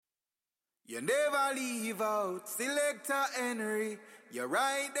You never leave out, Selector Henry. You're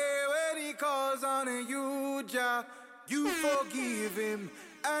right there when he calls on you, Jah. You forgive him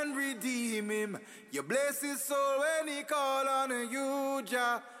and redeem him. You bless his soul when he call on you,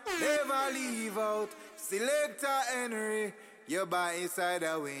 Jah. Never leave out, Selector Henry. You're by his side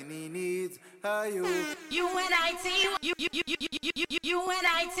when he needs you. UNITY.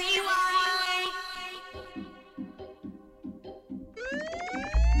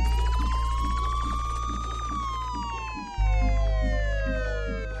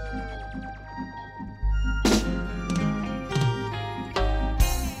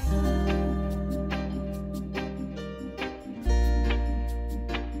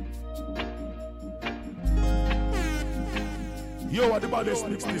 Yo, what about this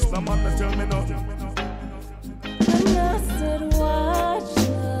mix? This the man that tell me nothing. And I said, watch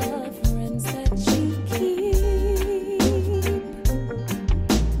the friends that you keep,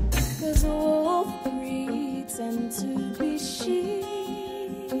 'cause wolf breeds tend to be sheep.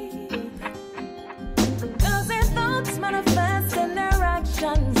 'Cause their thoughts manifest in their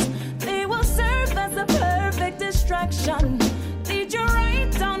actions. They will serve as a perfect distraction. Lead you right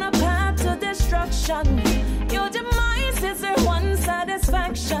down a path to destruction. Your demise is their one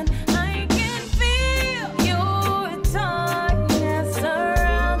satisfaction. I can feel your darkness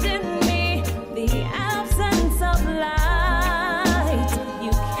surrounding me. The absence of light.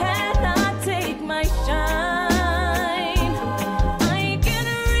 You cannot take my shine. I can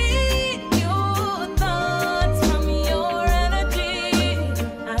read your thoughts from your energy.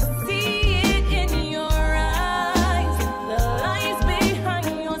 I see it in your eyes. The lies behind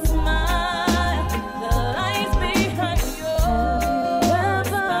your smile. The lies behind your Have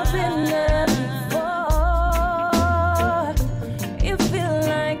you ever been there before? You feel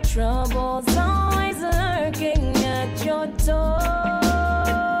like trouble's always lurking at your door.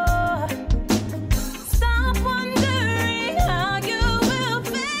 Stop wondering how you will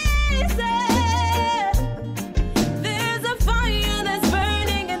face it. There's a fire that's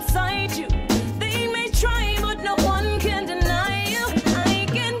burning inside you. They may try, but no one can deny you. I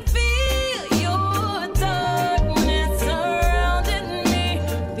can feel your darkness surrounding me.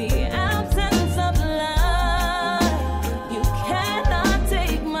 The absence of light. You cannot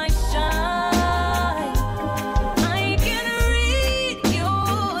take my shine. I can read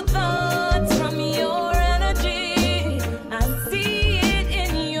your thoughts from your energy. I see it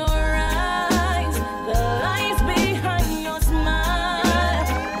in your eyes. The lies behind your smile.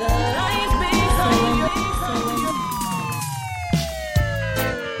 The lies behind your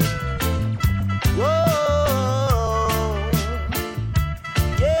Whoa,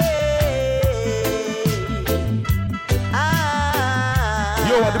 yeah.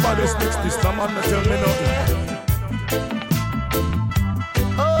 Yo, what about this mix? This the man that tell me nothing.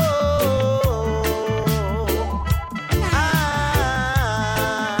 Oh,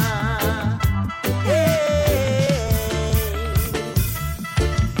 yeah.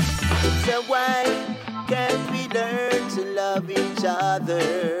 So why can't we learn to love each other?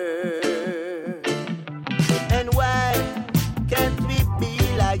 And why can't we be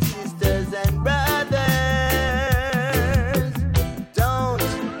like sisters and brothers? Don't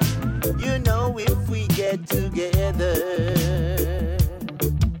you know if we get together,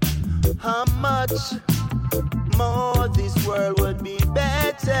 how much more this world would be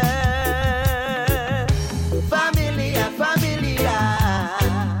better? Familia, familia,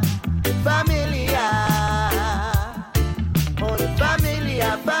 familia, oh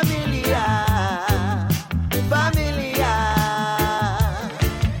familia, familia, familia,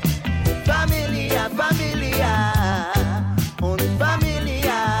 familia, familia, oh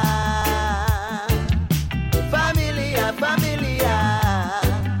familia, familia, familia,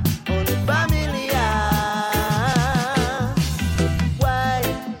 oh familia.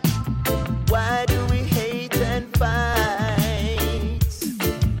 Why do we hate and fight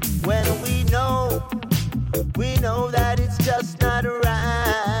when we know that it's just not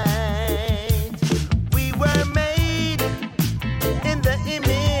right?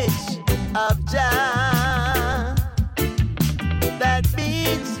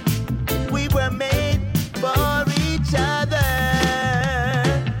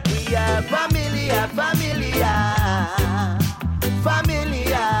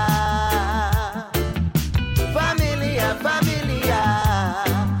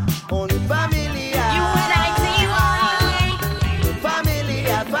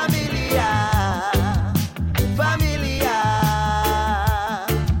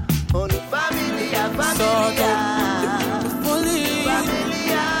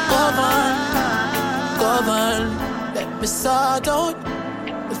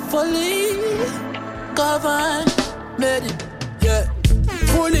 fully governed. Made it, yeah.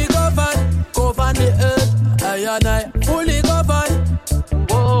 Fully governed, govern the earth. I and I, fully governed.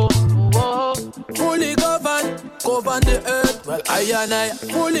 Whoa, whoa. Fully governed, govern the earth. Well, I and I,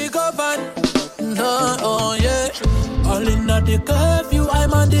 fully governed. No, oh yeah. All in the curfew,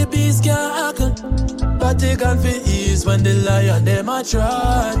 I'm on the beast, can't hackle. But they can feel ease when the lion them a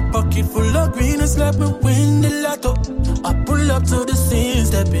try. Pocket full of green, it's like me win the lotto. I pull up to the scene,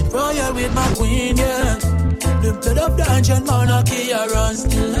 stepping royal with my queen, yeah. The blood of the ancient monarchy runs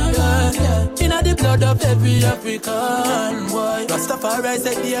still alive, yeah. In the blood of every African boy. Rastafari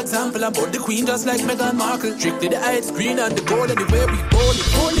set the example and bought the queen just like Meghan Markle. Strictly the heights, green and the gold, and the way we hold it.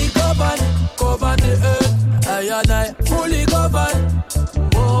 Fully governed, govern the earth. I and I, fully governed.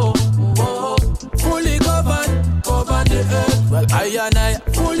 Whoa, whoa. Fully governed, govern the earth. Well, I and I,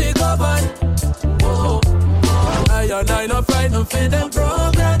 fully governed. Whoa, whoa. I and I, no fright, no fear them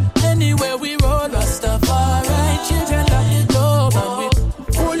program. Anywhere we roll, Rastafari, children like it love. And we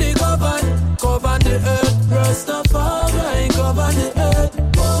fully governed, govern the earth. Rastafari, govern the earth.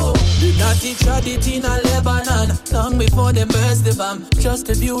 Whoa. The naughty tried it in a Lebanon, long before them burst the bomb. Just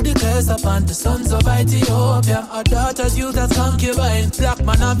to view the curse upon the sons of Ethiopia. Our daughters used as concubine. Black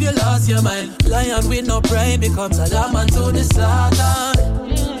man, have you lost your mind? Lion with no pride becomes a lamb to the slaughter.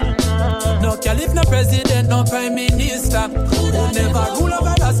 No caliph, no president, no prime minister. Who never rule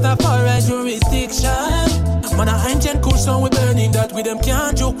over Rastafari jurisdiction. Man, a ancient cushion we burning that with them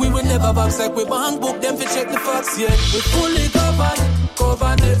can't joke. We will never box like we bank book them to check the facts, yeah. We fully govern,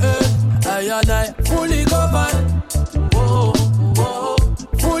 govern the earth. I and I, fully govern. Whoa, whoa.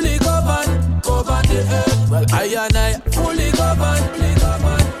 Fully govern, govern the earth. Well, I and I, fully govern, fully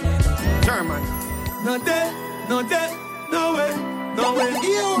govern. German. No day, no day, no way, no way,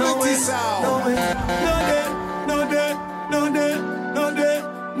 no way, no way, no day, no day, no day, no day,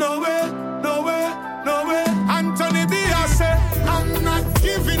 no way, no way, no way. Anthony Diaz say, I'm not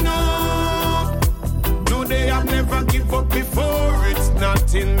giving up. No day I've never give up before. It's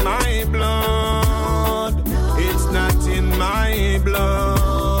not in my blood. It's not in my blood.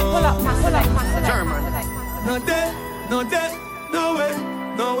 German. No day, no day, no way,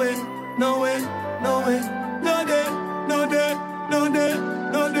 no way, no way, no way, no day, no day, no day,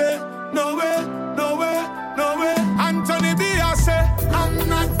 no day, no way, no way, no way. Anthony Diaz say, I'm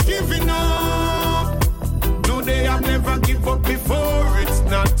not giving up. No day I've never give up before. It's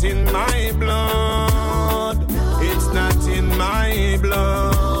not in my blood. It's not in my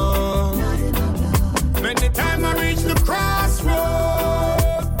blood. Many times I reach the crossroad,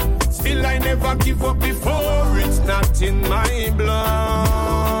 still I never give up before. It's not in my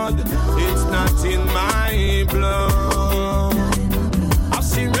blood. It's not in my blood. I've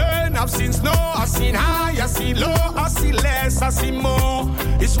seen rain, I've seen snow, I've seen high, I've seen low, I've seen less, I've seen more.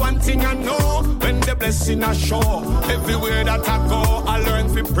 It's one thing I know, when the blessing I show. Everywhere that I go, I learn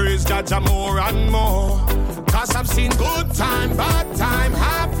to praise Jah more and more. Cause I've seen good time, bad time,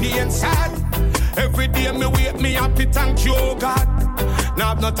 happy and sad. Every day me wake me happy, thank you, God.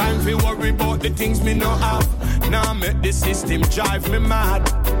 Now I've no time to worry about the things me no have. Now make the system drive me mad.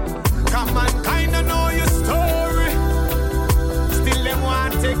 Come on, kinda know your story. Still them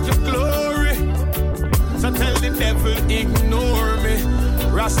want to take your glory. So tell the devil ignore me.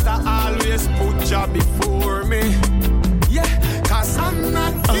 Rasta always put Jah before me. Yeah, cause I'm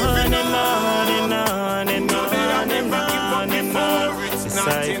not giving up. No day I never give up before. It's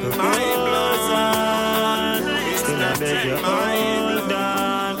not in my blood. It's not in my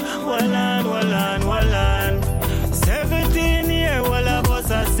blood. Well on. 17 years, while I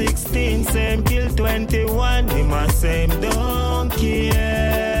was at 16, same kill 21, in my same don't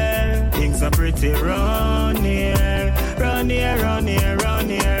care. Things are pretty round here, round here, round here, round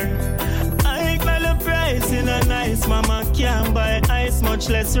here. I ain't got the price in a nice, mama can't buy ice, much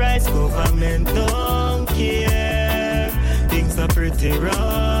less rice, government don't care. Things are pretty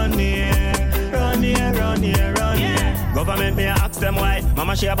round here, round here, round here, round here. Government me ask them why.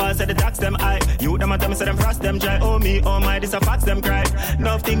 Mama she about said the tax them high. You them a tell me say them frost them dry. Oh me, oh my, this a facts them cry.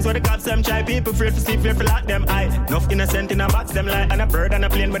 Enough things where the cops them try. People afraid to see, fear for lock them eye. Enough innocent in a box them lie. And a bird and a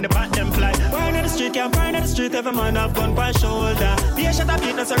plane when the bat them fly. Burn in the street, can't burn in the street. Every man have gun by shoulder. Be a shot of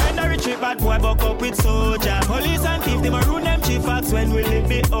beat, no surrender, retreat. Bad boy buck up with soldier. Police and thief, them a ruin them chief facts. When will it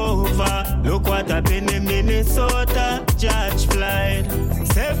be over? Look what happened in Minnesota. Judge flight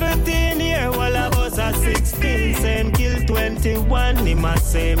 17 years while I was at 16. Same kill 21, in my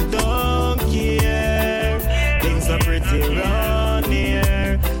same don't care. Things are pretty round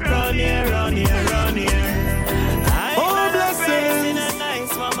here, round here, round here, round here. Oh blessing, a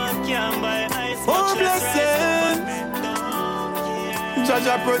nice mama can buy ice. Oh blessing, Jah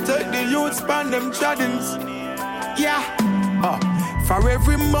Jaja protect the youth, span them chaddings. Yeah. For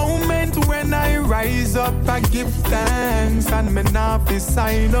every moment when I rise up, I give thanks. And me not fi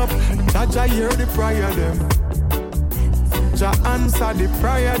sign up. Jaja hear the prayer them. Jah answer the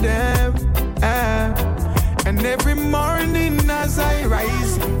prayer them. And every morning as I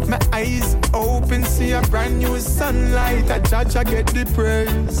rise, my eyes open, see a brand new sunlight. A Jaja get the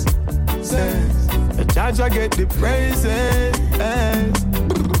praise. A Jaja get the praises.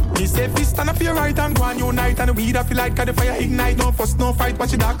 He say, if you stand up your right and go and unite, and we da feel like the fire ignite. No fuss, no fight,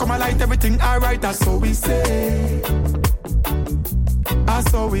 watch it dark come a light. Everything alright, that's all we say.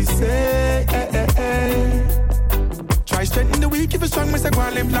 That's all we say. Try strengthen the weak, if you strong, me say go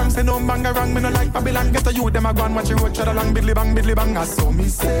and live long. Say no banga wrong, me no like Babylon. Get a youth, them a go and watch you road, tread along, bidly bang, that's all me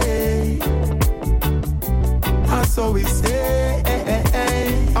say. That's all we say.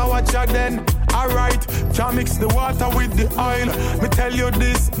 I watch ya then. Alright, can't mix the water with the oil. Me tell you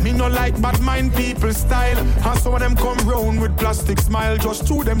this, me no like bad mind people style. And some of them come round with plastic smile. Just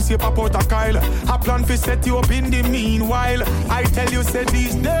two them say pop out a Kyle. I plan to set you up in the meanwhile. I tell you, say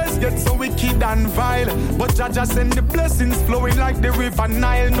these days get so wicked and vile. But Jaja send the blessings flowing like the river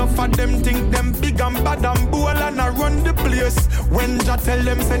Nile. Enough of them think them big and bad and bold and I run the place. When Jah tell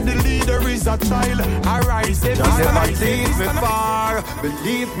them, say the leader is a child. Alright, say Jah never leave me far,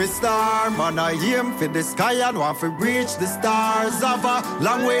 believe me star. Man, I aim for the sky and want to reach the stars. Have a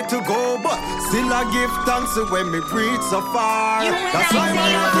long way to go, but still I give thanks when me reach so far. That's why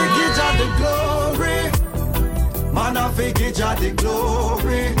man, I give Jah the glory. Man, I give Jah the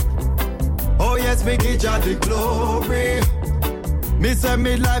glory. Oh yes, me give Jah the glory. Me say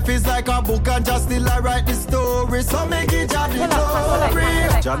me life is like a book and just still I write the story. So me give Jah the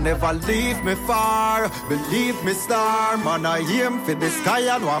glory. Jah never leave me far, believe me star. Man, I aim for the sky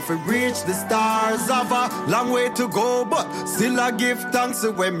and want to reach the stars. Have a long way to go, but still I give thanks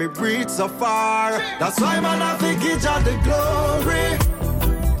when me reach so far. That's why man, I give Jah the glory.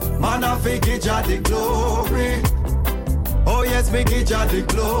 Man, I give Jah the glory. Oh yes, me give Jah the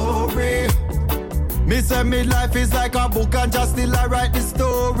glory. Me say me life is like a book and just still I write the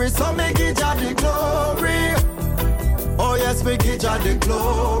story. So me give Jah the glory. Oh yes, me give Jah the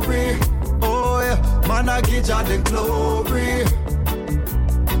glory. Oh yeah, man I give Jah the glory.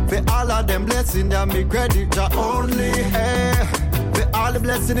 For all of them blessings that me credit Jah only. For all the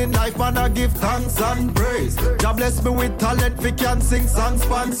blessing in life, man I give thanks and praise. Jah bless me with talent, we can sing songs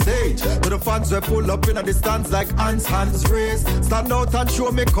on stage. To the fans we pull up in a distance like hands raised. Stand out and show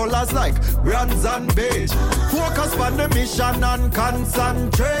me colors like bronze and beige. Focus on the mission and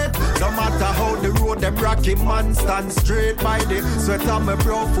concentrate. No matter how the road them rocky, man stand straight. By the sweat on my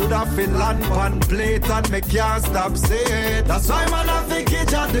brow, food off in land pan plate, and me can't stop saying. That's why man I think give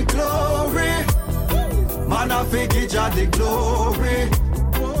Jah the glory. Man, I give Jah the glory.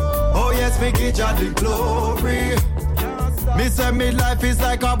 Oh yes, me give Jah the glory. Me say me life is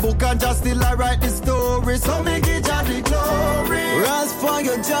like a book and just still I write the story. So me give Jah the glory. Rise for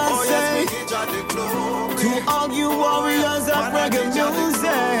your Jah oh, say. Yes, me give Jah the glory. To all you warriors of reggae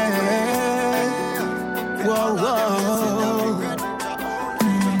music. Whoa, whoa.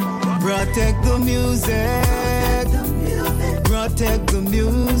 Protect the music. Protect the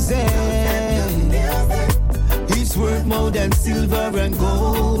music. It's worth more than silver and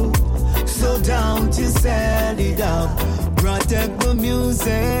gold. So down to sell it out. Protect the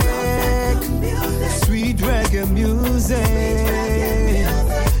music. Sweet reggae music.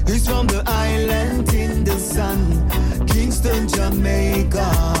 It's from the island in the sun, Kingston, Jamaica.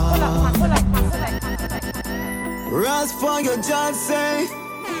 Rise for your Jah say.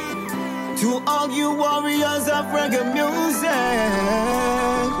 To all you warriors of reggae music.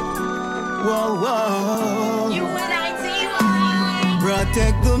 Whoa, whoa.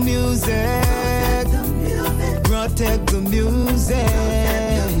 Protect the music. Protect the music.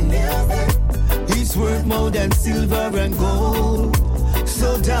 It's worth more than silver and gold.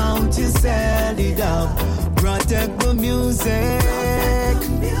 So down to sell it out. Protect the music.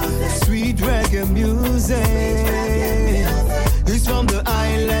 Sweet reggae music. It's from the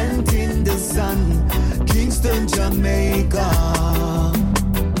island in the sun, Kingston, Jamaica.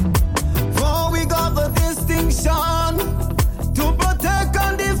 The distinction to protect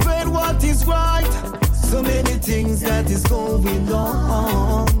and defend what is right. So many things that is going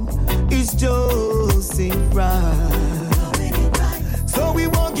on. It's just ain't right. So we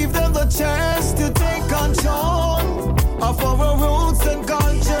won't give them the chance to take control of our roots and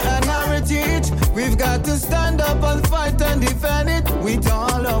culture and heritage. We've got to stand up and fight and defend it with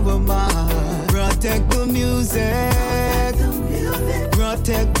all our might. Protect the music.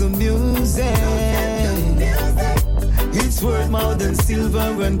 Protect the music. It's It's worth more than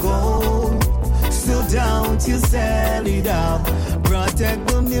silver and gold. So don't you sell it out. Protect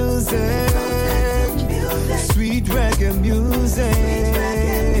the music. Sweet reggae music.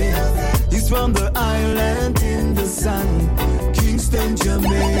 It's from the island in the sun, Kingston,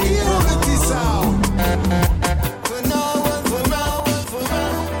 Jamaica. Unity sound. For now and for now and for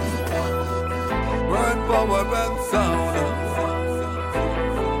now. Word, power and sound.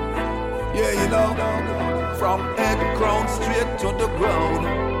 Yeah, you know, from head crown straight to the ground.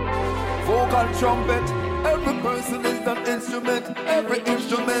 Vocal trumpet, every person is an instrument, every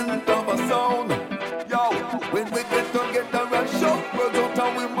instrument of a sound. Yo, when we get together and shout, words out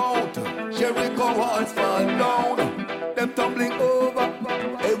and we mount. Jericho walls fall down, them tumbling over.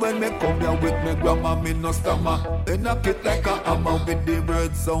 Hey, when me come here with me grandma, me no stammer. They knock it like a hammer with the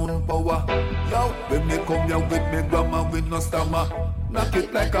word sound power. Yo, when me come here with me grandma, we no stammer. Knock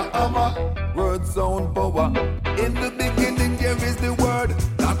it like a hammer, word sound power. In the beginning there is the word.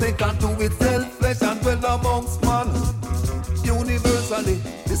 Nothing can do itself, flesh and dwell amongst man. Universally,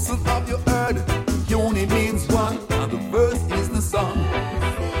 listen have you heard. Uni means one, and the verse is the song.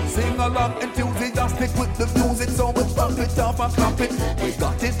 Sing along enthusiastic with the music, so we bump it up and clap it. We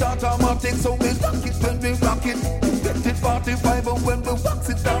got it automatic, so we rock it when we rock it. You get it 45 when we wax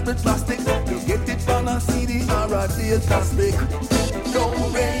it down with plastic. You get it on a CD or a plastic.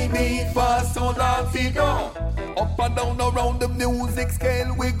 Don't rain me fast, so laugh it up. Up and down around the music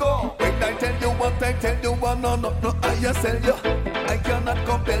scale we go. When I tell you what I tell you, no, I sell you. I cannot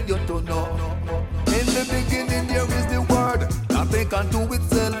compel you to know. In the beginning there is the word. Nothing can do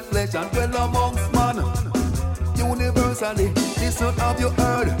itself, flesh and dwell amongst man. Universally, listen have you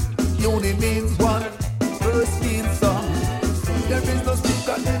heard. Uni means one, verse means song. There is no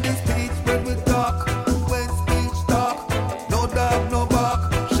speaker in this speech when we talk. When speech talk, no dark, no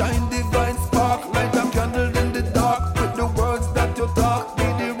bark. Shine divine spark, light a candle in the dark. With the words that you talk, be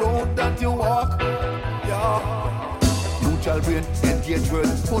the road that you walk. Yeah. Neutral brain, engage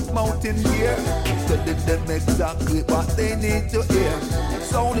words, put mouth in here. Tell them exactly what they need to hear.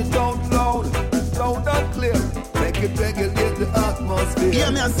 Sound it out loud, loud and clear. Make it regulate the atmosphere. Yeah,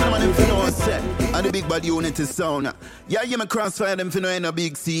 me and someone them finna was set. And the big bad unity sound. Yeah, you me crossfire them finna in a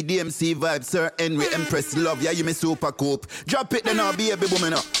big C, DMC vibe, Sir Henry, Empress Love. Yeah, you me super coop. Drop it then I'll be a big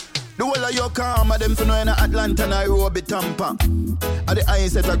woman up. The whole of your karma, them finna in Atlanta, Nairobi, Tampa. At the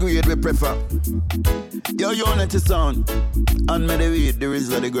highest set of grade we prefer. Your unity sound. And me the weed, the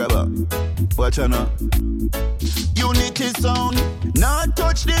Rizla the grabber. Watch out now. Unity sound. Not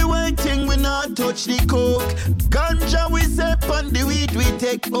touch the white thing, we not touch the coke. Ganja we sip and the weed we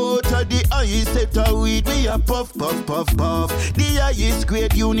take out of the highest set of weed. We a puff, puff, puff, puff. The highest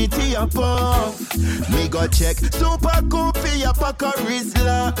grade unity a puff. Me go check super coffee a pack of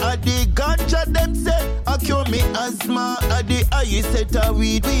Rizla. At the ganja them say a cure me asthma. At the highest set of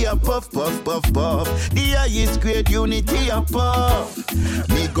weed we a puff, puff, puff, puff. The highest grade unity a puff.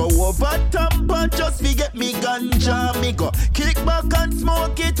 Me go over Tampa just fi get me ganja. Me go kick back and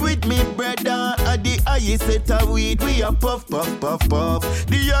smoke it with me brother. At the highest set of weed we a puff, puff, puff, puff.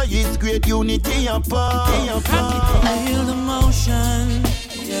 The highest grade unity a puff. I feel the motion,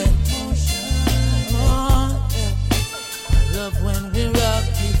 yeah. Oh, yeah. I love when we rock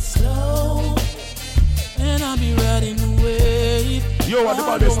it slow, and I'll be riding the wave. Yo, what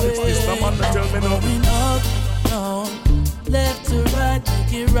about this mix? This no man that tell me no. Going up, no. Left to right,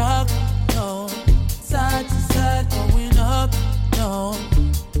 make it rock, no. Side to side, going up, no.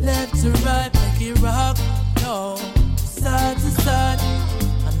 Left to right, make it rock, no. Side to side.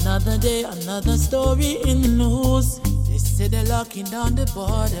 Another day, another story in the news. They say they're locking down the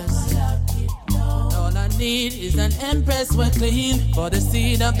borders. All I need is an empress we're clean for the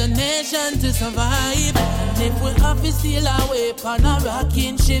seed of the nation to survive. And if we have to steal our way on a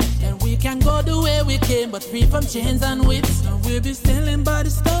rocking ship, then we can go the way we came, but free from chains and whips. And we'll be sailing by the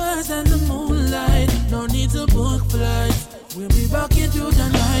stars and the moonlight. No need to book flights. We'll be rocking through the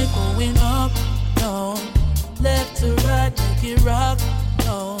night, going up, down, left to right, make it rock,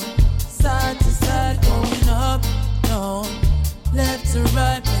 down, side to side, going up, down, left to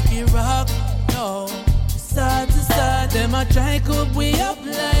right, make it rock, down, side to side. Them a try cook we up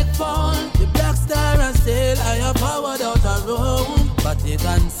like phone. The black star and sail higher powered out a room, but the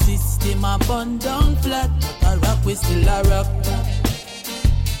gun system a bun down flat. But a rock we still a rock.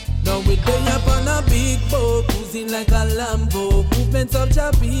 Now we day up on a big boat, cruising like a Lambo. Movements of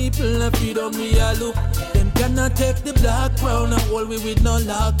your people and freedom we a look. Them cannot take the black crown and hold we with no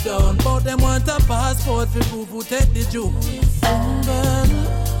lockdown. But them want a passport for proof who take the juke.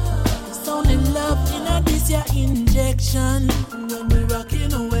 It's only love in a this your injection. When we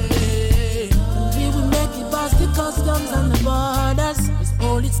rocking away, we will make it back. past the customs and the borders. Just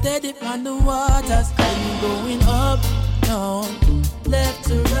hold it steady on the waters. And you going up, down, left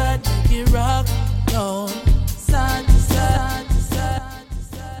to right, make it rock, down, side to side to side to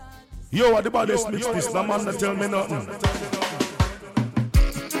side. Yo, what the baddest mix this? The man that tell me nothing.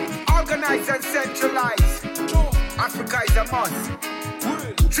 Organized and centralized. Africa is a must.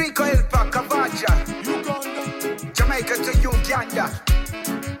 Trico Elpa, Kavaja, Jamaica to Uganda.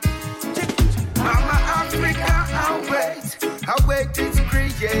 Mama Africa, I wait is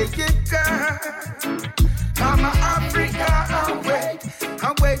creator. Mama Africa,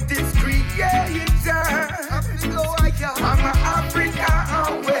 I wait is creator. Mama Africa,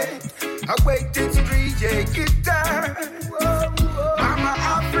 I wait is creator. Mama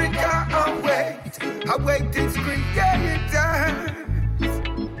Africa, I wait is creator.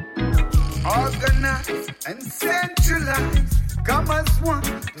 Organized and centralized, come as one,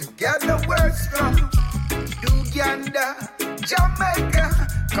 together we're strong. Uganda, Jamaica,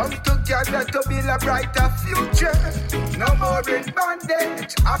 come together to build a brighter future. No more in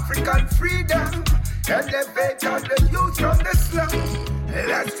bondage, African freedom. Elevate all the youth from the slum.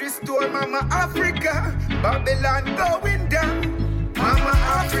 Let's restore Mama Africa, Babylon going down. Mama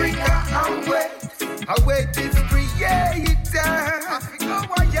Africa, I wait is creator.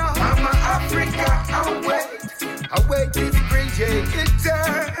 Mama Africa, I wait is creator.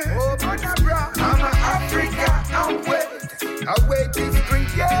 Oh, Mama Africa, I wait is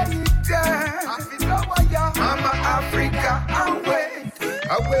creator. Mama Africa,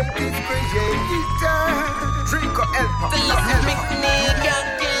 I wait is creator. Trico Elpa. The lots of picnic and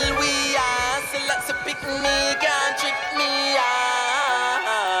kill we are. The lots of picnic and trick me are.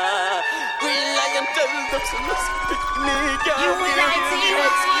 Green lion tell them so lots of picnic and You and I see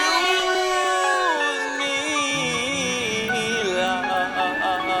what's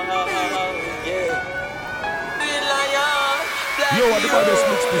Yo, what the baddest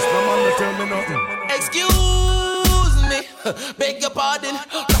mix this? The man that tell me nothing. Excuse me, beg your pardon.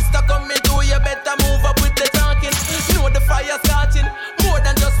 Rasta coming through, you better move up with the talking. Know the fire starting, more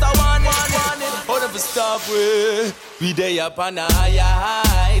than just a warning. Out of a stop with, we day up on a higher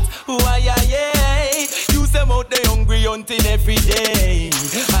height. Why, yeah, use them out there hungry hunting every day.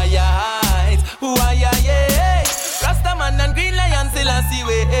 Higher height, why, yeah, Rasta man and green lion still I see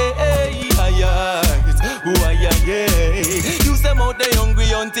way. Higher height, why, yeah, use them out there hungry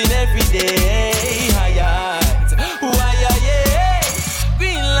hunting every day. Higher height, why, yeah,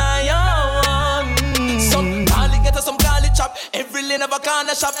 green lion. Some call it get some call it chop. Every lane of a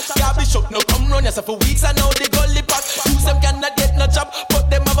corner shop. Garbage truck no come run yourself for weeks and now they gully pop. Use them cannot get no job. Put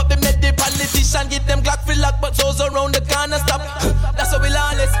them up the med the politician. Get them Glock fill lock but those around the corner stop. That's how we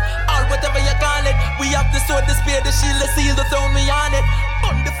lawless. Or whatever you call it. We have the sword, the spear, the shield, the seal, the throne we on it.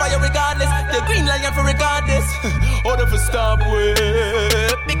 Burn the fire regardless. The green lion for regardless. Out of a stop with.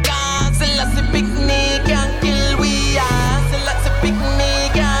 Because the lots of picnic and kill we are. The lots of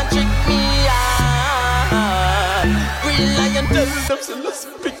picnic and trick me are. Green lion tell them so lots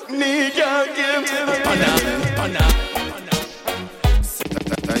of picnic and kill me. Pana.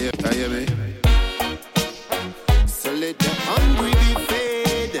 Tire me. So let the hungry be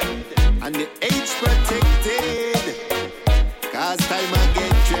fed and the age protected. Cause time I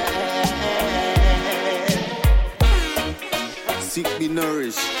get dread. Sick be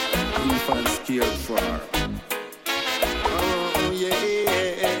nourished, infants cared for. Oh yeah.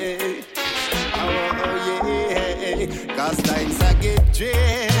 Cause times I get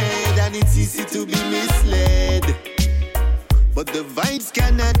dread and it's easy to be misled. But the vibes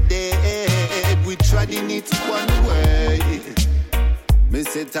cannot dead. We treading it one way. Me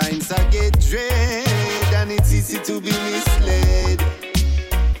say times I get dread and it's easy to be misled.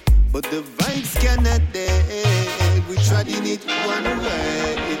 But the vibes cannot dead. We treading it one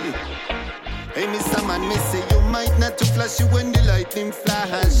way. Hey, Mr. Man, me say you might not to flash you when the lightning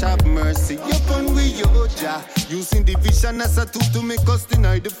flash. Have mercy upon we your jaw. Using division as a tool to make us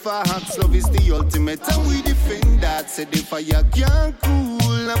deny the facts. Love is the ultimate and we defend that. Say the fire can't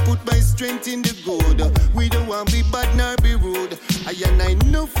cool. I put my strength in the gold. We don't want to be bad nor be rude. I and I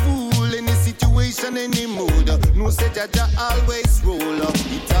no fool. Any situation, any mood. No say Jaja always roll up.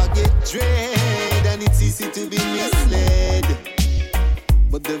 It target dread and it's easy to be misled.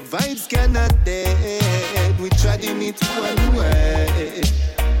 But the vibes cannot dead. We treading it one way.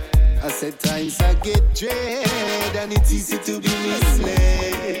 I said times I get dread and it's easy to be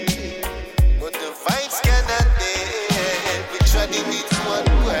misled. But the vibes cannot dead. We treading it one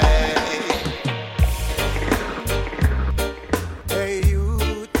way. Hey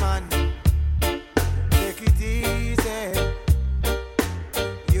youth man, take it easy.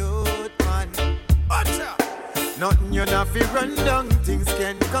 Youth man, watch out. run down, things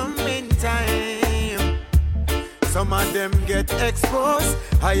can come in time. Some of them get exposed,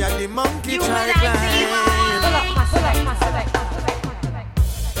 higher the monkey try climb.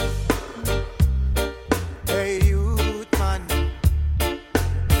 Hey youth man,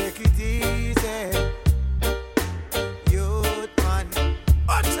 take it easy. Youth man,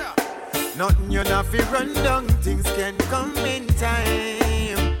 nothing you not fi run down, things can come in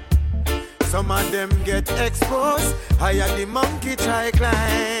time. Some of them get exposed, higher the monkey try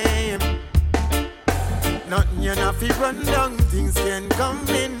climb. Nothing you not fi run down, things can come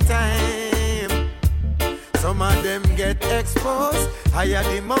in time. Some of them get exposed, higher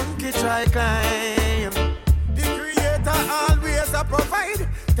the monkey try climb. The creator always a provide,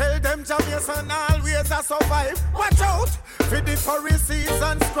 tell them Jamaican always a survive. Watch out for the Pharisees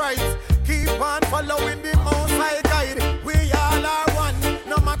and scribes, keep on following the Most High guide. We all are one,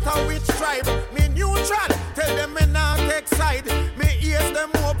 no matter which tribe. Me neutral, tell them me not take side. Me ears them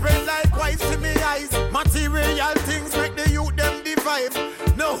open like white to me eyes. Material things make the youth them divide.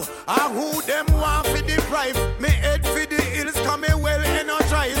 No, I who them want for deprive. Me head for the hills, come me well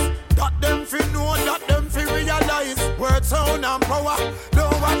energized. That them fi know, that them fi realize. Word, sound and power,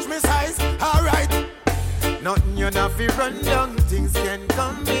 don't watch me size. Alright, nothing you not fi run down, things can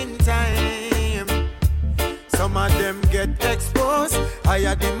come in time. Some of them get exposed,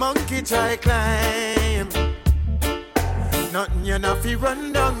 higher the monkey try climb. Nothing you not fi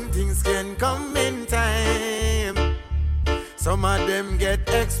run down, things can come in time. Some of them get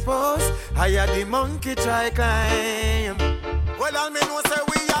exposed, higher the monkey try climb. Well, all me know say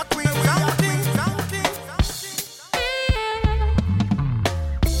we are queen, something, something,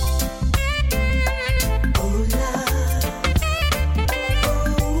 Oh Lord,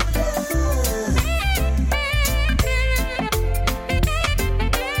 oh Lord.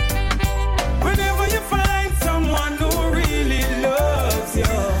 Whenever you find someone who really loves you,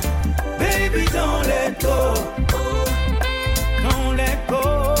 baby, don't let go. Don't let go.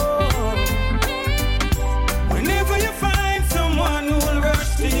 Whenever you find someone who will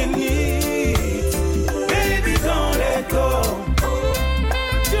rush to your needs, baby, don't let go.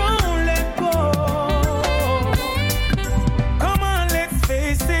 Don't let go. Come on, let's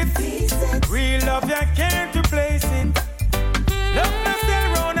face it. Real love, you can't replace it. Love not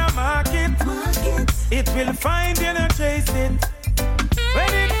sell round a market. It will find you, not chase it.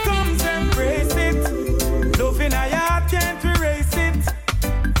 When it comes, embrace it. Love in a heart can't erase it.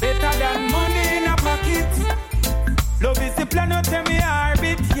 Better than money in a pocket. Love is the planet, tell me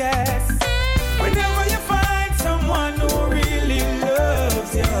orbit, yes. Whenever you find someone who really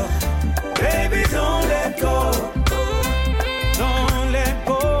loves you, baby, don't let go. Don't let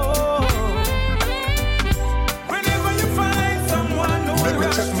go. Whenever you find someone who will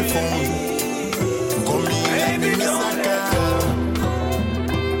rush to you, Come here, baby, don't let go.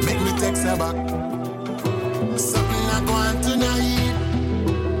 make me text her back. Something I go on tonight.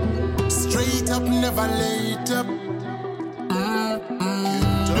 Straight up, never late up.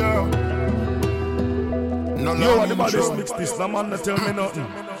 No Yo, what the long baddest intro. mix this? No man not tell me nothing.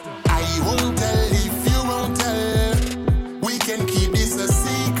 I won't tell if you won't tell. We can keep this a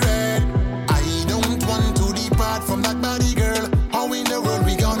secret. I don't want to depart from that body, girl. How in the world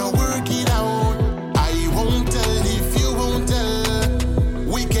we gonna work it out? I won't tell if you won't tell.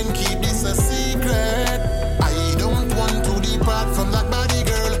 We can keep this a secret. I don't want to depart from that body,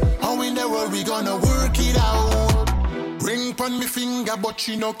 girl. How in the world we gonna work it out? Ring pon me finger, but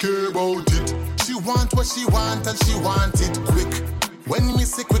she no care about it. She want what she want and she want it quick. When me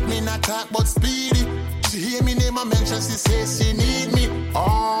sick with me not talk but speedy. She hear me name a mention, she say she need me.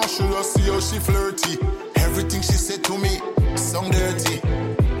 Ah, she just see how she flirty. Everything she said to me, sound dirty.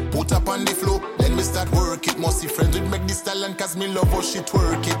 Put up on the floor, let me start work it. Must see friends with make this talent, cause me love how she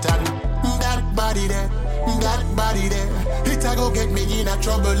twerk it. And that body there, it a go get me in a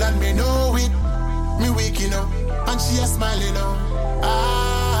trouble and me know it. Me waking up, and she a smiling up.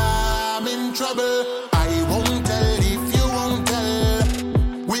 I'm in trouble. I won't tell if you won't tell.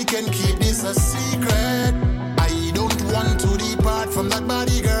 We can keep this a secret. I don't want to depart from that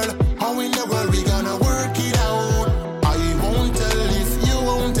body, girl. How in the world we gonna work it out? I won't tell if you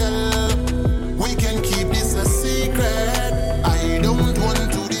won't tell. We can keep this a secret. I don't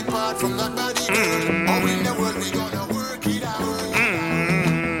want to depart from that body, girl. How in the world we gonna work it out?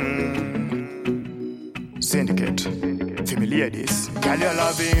 Syndicate, for me ladies, Girl, your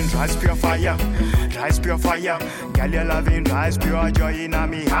loving rise pure fire. Rise pure fire. Girl, your loving rise pure joy in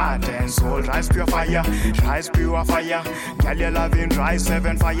me heart and soul. Rise pure fire. Rise pure fire. Girl, your loving rise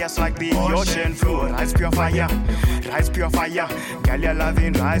 7 fires like the ocean flow. Rise pure fire. Rise pure fire. Girl, your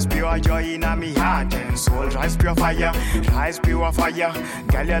loving rise pure joy in me heart and soul. Rise pure fire. Rise pure fire.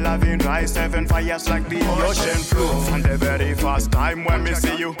 Girl, your loving rise 7 fires like the ocean flow. From the very first time when me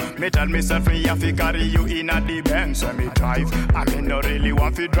see you, me tell myself me have to carry you in a the Benz when me drive. I mean no really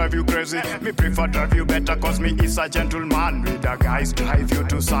want to drive you crazy. Me prefer drive you better cause me is a gentleman. With the guys drive you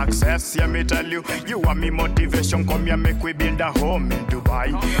to success. Yeah, me tell you, you want me motivation. Come here, make we build a home in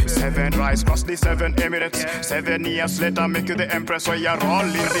Dubai. 7 rise cross the 7 Emirates. 7 years later, make you the empress where you're all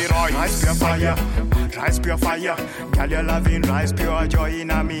in the Royce. Rise pure fire. Rise pure fire. Girl, your loving rise pure joy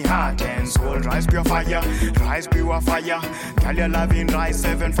in me heart and soul. Rise pure fire. Rise pure fire. Girl, your loving rise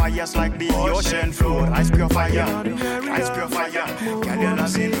 7 fires like the ocean flow. Rise pure fire. Rise pure fire. Girl, your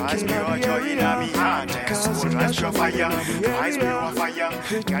loving rise pure joy in me heart and soul. Rise pure fire. Rise pure fire.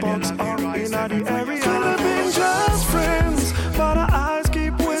 Girl, your loving rise 7 fires. Could have been just friends, but our eyes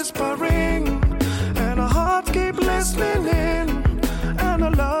keep whispering, and our hearts keep listening in, and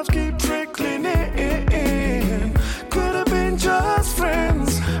our loves keep trickling in. Could have been just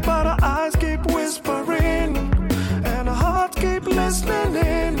friends, but our eyes keep whispering, and our hearts keep listening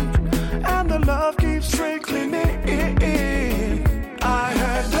in, and the love keeps trickling in. I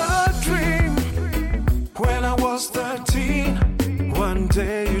had a dream when I was 13. One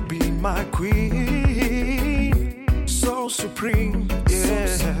day you'd be my queen, so supreme,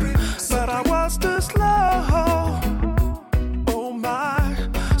 yeah. But I was too slow. Oh my,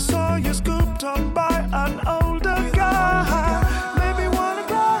 so you scooped up by an older guy. Made me wanna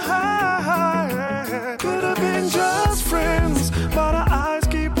cry. Could have been just friends, but our eyes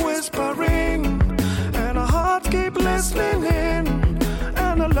keep whispering, and our hearts keep listening in,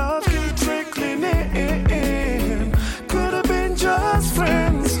 and our love keep trickling in. Could have been just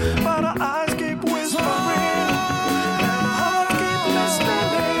friends, but our eyes keep whispering, and our hearts keep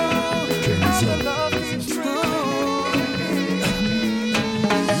listening in, and the love keeps trickling in.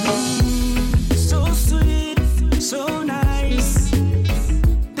 So sweet, so nice,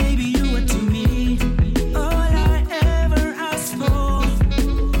 baby, you were to me all I ever asked for.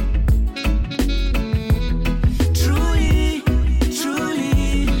 Truly,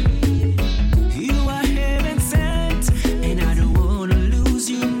 truly, you are heaven sent, and I don't wanna lose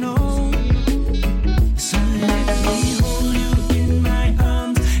you, no. So let me hold you in my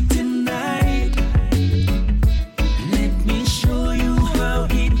arms tonight. Let me show you how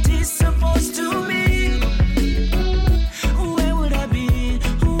it is supposed to be. Where would I be?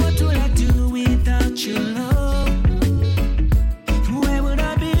 What would I do without your love? Where would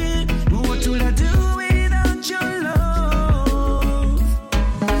I be? What would I do without your love?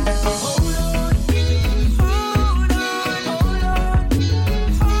 Hold on, hold on,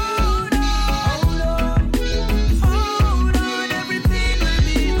 hold on, hold on, hold on, everything will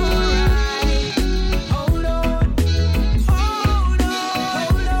be alright. Hold on, hold on,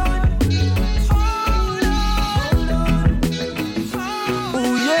 hold on,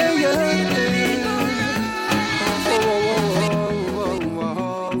 Oh yeah, yeah,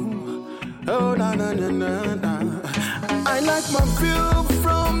 oh na na na na na. I like my view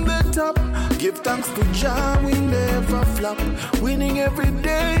from the top. Give thanks to Jah, we never flop. Winning every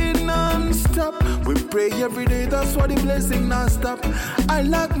day non-stop. We pray every day, that's why the blessing non-stop. I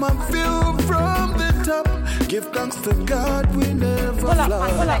like my view from the top. Give thanks to God, we never flop.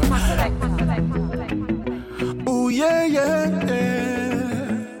 Oh yeah, yeah,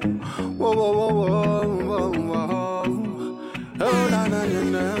 yeah. Whoa, whoa, whoa, whoa, whoa, whoa. Oh na na na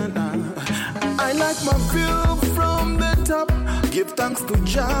na na. I like my view from the top. Give thanks to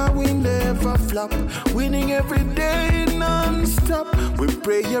Jah, we never flop. Winning every day non-stop. We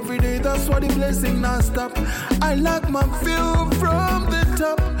pray every day, that's why the blessing non-stop. I like my view from the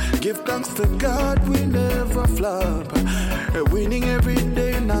top. Give thanks to God, we never flop. Winning every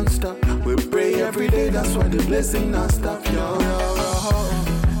day non-stop. We pray every day, that's why the blessing non-stop. Yo, yo, yo.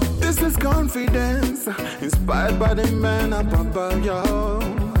 This is confidence, inspired by the man up above, yo.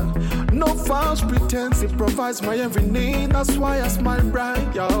 No false pretense, it provides my every need, that's why I smile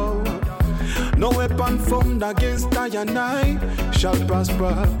bright, yo. No weapon formed against I and I shall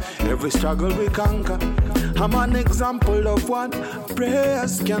prosper. Every struggle we conquer. I'm an example of what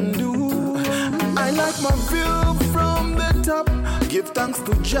prayers can do. I like my view from the top. Give thanks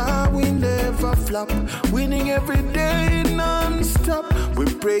to Jah, we never flop. Winning every day non-stop. We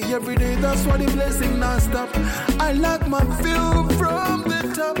pray every day, that's why the blessing non-stop. I like my view from the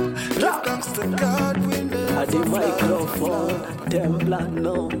top. Give thanks to God, we never flop. The microphone, them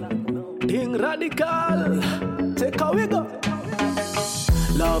platinum, Ding Radical. Take how we go.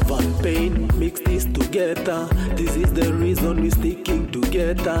 Love and pain, mix this together. This is the reason we're sticking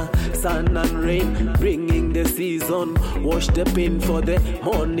together. Sun and rain, bringing the season. Wash the pain for the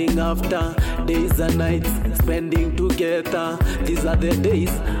morning after. Days and nights, spending together. These are the days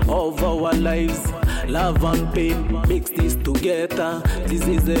of our lives. Love and pain, mix this together. This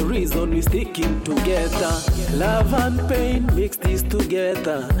is the reason we're sticking together. Love and pain, mix this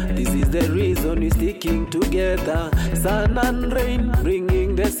together. This is the reason we're sticking together. Sun and rain,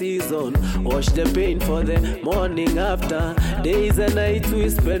 bringing the season. Wash the pain for the morning after. Days and nights we're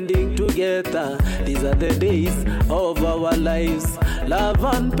spending together. These are the days of our lives. Love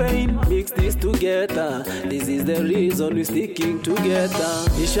and pain, mix this together. This is the reason we're sticking together.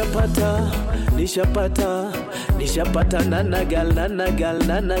 Nishapata nanagal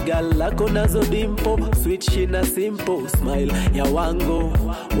lako nazo dimpo, sweet shina simple smile ya wango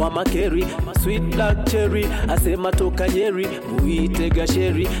wa makeri, sweet black cherry asema toka Nyeri, muite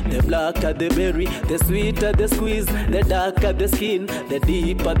gasheri, the blacker the berry, the sweeter the squeeze, the darker the skin, the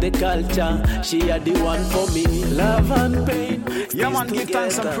deeper the culture, she had the one for me. Love and pain, yeah man, give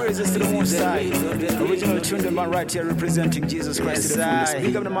thanks and praises to the Most High. Original tune the man right here representing Jesus Christ to the fullest.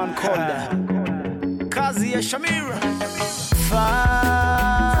 Big up the man called Kazi Shamira.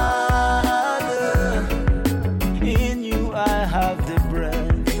 Father, in you I have the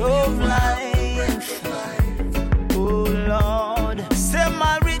breath of life. Oh Lord, set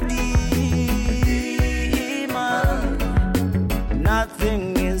my Redeemer.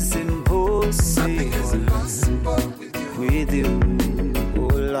 Nothing is impossible with you,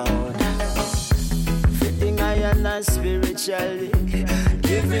 oh Lord. Feeding I and I spiritually,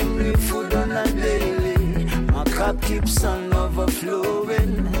 giving me food on a daily. My cup keeps on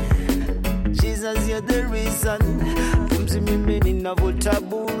overflowing. Jesus, you're the reason. Pumzi mimi ninavuta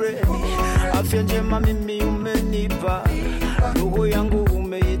bure. Afya njema mimi umenipa. Roho yangu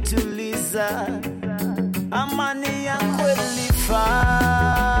umeituliza. Amani ya kweli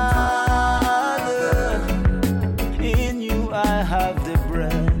Father. In you I have the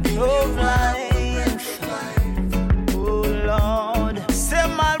breath of life. Oh Lord, set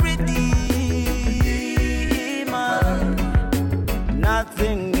my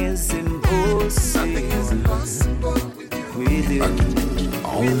nothing is impossible with you.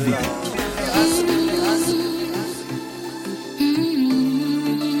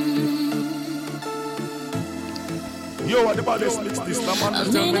 Yo, what the baddest mix this? No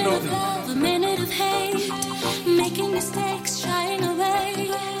man, tell me nothing. A minute of hate, making mistakes, shying away.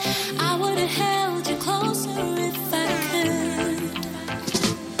 I would have held you closer if I could.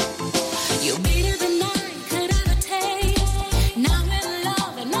 You're better than I could ever taste. Now in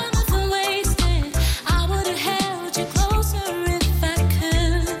love and nothing wasted. I would have held you closer if I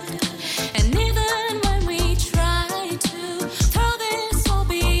could. And even when we tried to throw this all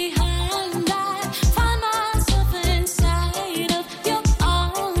behind, I find myself inside of your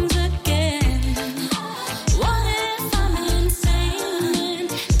arms again. What if I'm insane and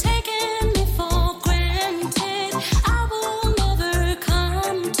taking me for granted? I will never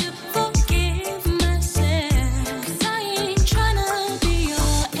come to forgive myself. 'Cause I ain't tryna be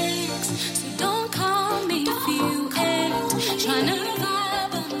your ex, so don't call me if you ain't tryna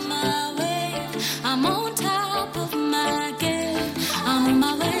vibe on my wave. I'm on top of my game. I'm on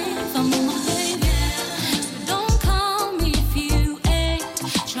my wave, I'm on my wave, yeah. So don't call me if you ain't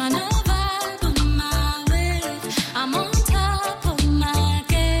tryna vibe on my wave. I'm on top of my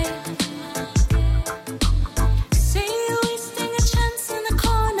game. Say you're wasting a chance in the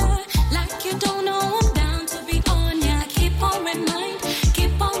corner, like you don't know I'm down to be on ya. Keep on reminding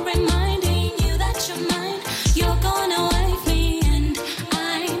you that you're mine. You're gonna wave me and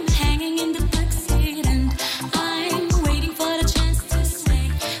I'm hanging in the backseat and I'm waiting for the chance to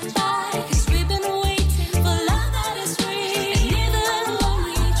say bye. 'Cause we've been waiting for love that is real. And even when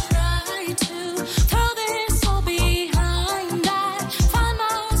we try to throw this all behind, I find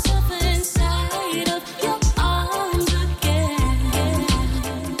myself inside of your arms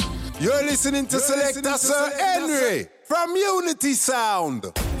again. You're listening to Selector Sir Henry from Unity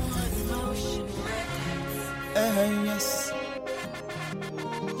Sound. Yes.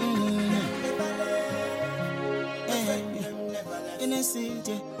 In a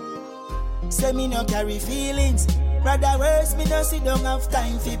city, say me no carry feelings. Rather worse, me no see don't have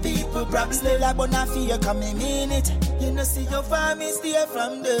time for people. Brag still a bona fear, come me mean it. You know see your family stay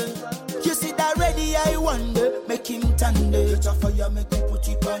from there. You see that ready, I wonder, make him tender. It's a fire, make him put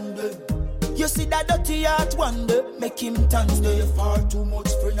it under. You see that dirty heart wonder, make him tender. Far too much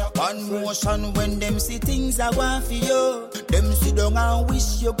for now. On motion when them see things I want for you. Them sit down and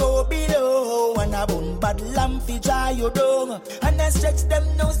wish you go below. And a bun bad lamp fi dry you down. And I stretch them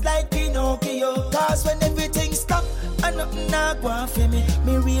nose like Pinocchio. Cause when everything stop and nothing not go for me.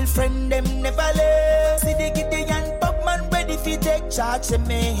 Me real friend them never left. See the Gideon pop man ready fi take charge of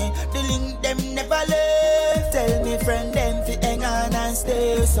me. The link them never left. Tell me friend them fi hang on and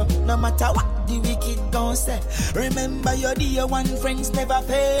stay. So no matter what the wicked gon' say, remember your dear one friends never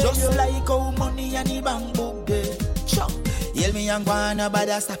fail. Just like how money and the bank book there. Sure. Yell me and go on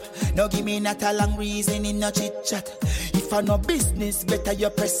nobody stop. No give me not a long reason in no chit chat. If I no business, better you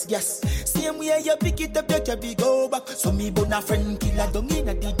press yes. Same way you pick it up, you can go back. So me bun a friend killer down in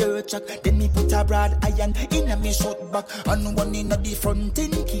the dirt track. Then me put a broad iron in a me shot back. And one in the front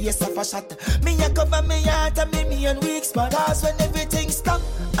in case of a shot. Me a cover me heart and me and weak spot. Cause when everything stop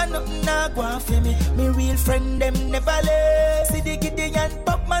and nothing not go for me. Me real friend them never left. See the Gideon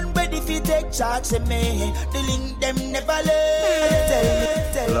pop man ready fi take charge of me. The link them never left.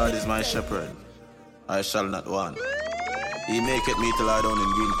 The Lord is my shepherd, I shall not want. He maketh me to lie down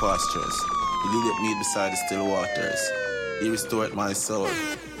in green pastures. He leadeth me beside the still waters. He restored my soul.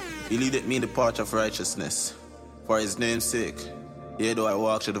 He leadeth me in the path of righteousness. For his name's sake, yea, though I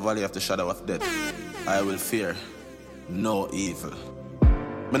walk through the valley of the shadow of death, I will fear no evil.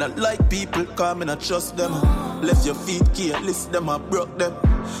 Me not like people, cause me not trust them. Left your feet careless, them I broke them.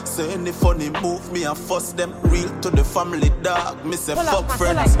 Say any funny move, me I fuss them. Real to the family dog, me say fuck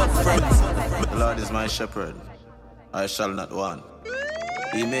friends. The Lord is my shepherd, I shall not want.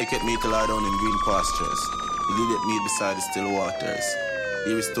 He maketh me to lie down in green pastures. He leadeth me beside the still waters.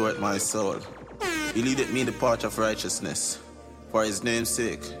 He restored my soul. He leadeth me in the path of righteousness. For his name's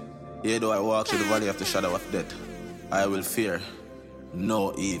sake, yea, though I walk through the valley of the shadow of death, I will fear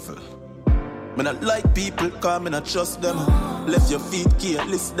no evil. Me not like people, cause me not trust them. Left your feet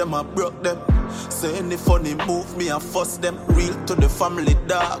careless, them I broke them. Say any funny move, me I fuss them. Real to the family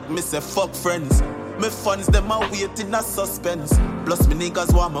dog, me say fuck friends. Me funds them are waiting a suspense. Plus me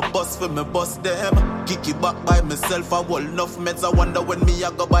niggas want me bust for me bust them. Kick it back by myself, I hold enough meds. I wonder when me I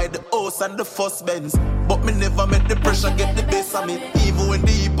go buy the house and the first Benz. But me never make the pressure get the base of me. Even when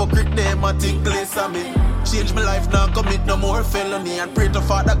the hypocrite them a think place of me. Change my life now, commit no more felony. And pray to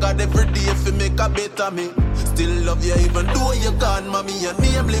Father God every day if you make a better me. Still love you even though you gone, mommy. Your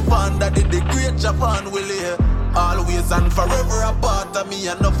name live on, daddy the great Japan will hear. Always and forever a part of me.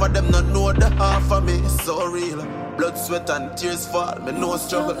 Enough of them not know the half of me. So real. Blood, sweat and tears fall. Me no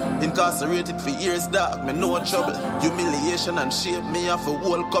struggle. Incarcerated for years, dog. Me no trouble. Humiliation and shame. Me have a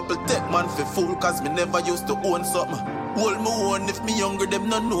whole couple. Take man for fool. Cause me never used to own something. Hold me own if me younger. Them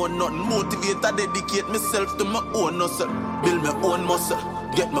not know nothing. Motivate I dedicate myself to my own hustle. Build my own muscle.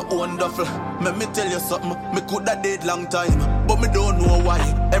 Get my own duffel. Me tell you something. Me coulda dead long time. But me don't know why.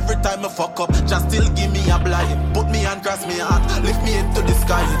 Every time I fuck up, just still give me a blind. Put me hand cross me heart, lift me into the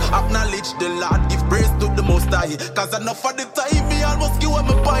sky. Acknowledge the Lord, give praise to the Most High. Cause enough of the time, me almost give away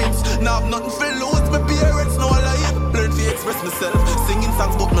my pints. Now I've nothing for lose, my parents no alive. Learn to express myself, singing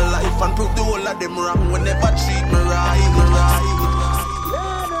songs about my life. And prove the whole of them wrong, when never treat me right.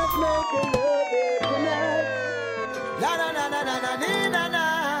 La na na na na na na na.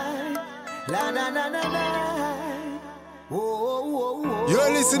 La na na na na.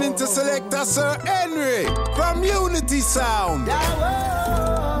 You're listening to Selector Sir Henry from Unity Sound. Na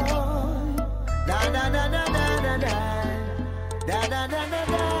na na na na na na. Na na na na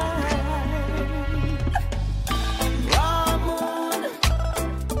na. Raw moon,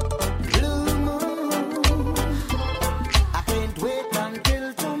 blue moon. I can't wait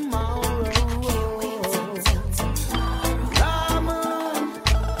until tomorrow. Raw moon,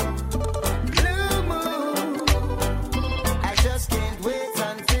 blue moon. I just can't wait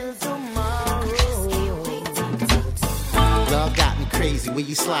until tomorrow. Love got me crazy when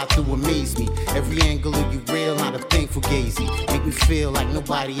you slide through, amaze me. Every angle of you real, not a thing fugazi. Make me feel like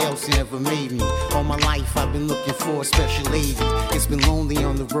nobody else ever made me. All my life I've been looking for a special lady. It's been lonely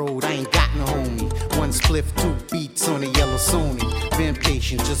on the road, I ain't got no homie. One spliff, 2 beats on a yellow Sony. Been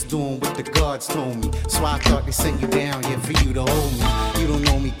patient, just doing what the guards told me. So I thought they sent you down here for you to hold me. You don't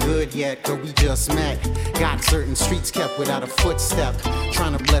know me good, yet, though we just met. Got certain streets kept without a footstep.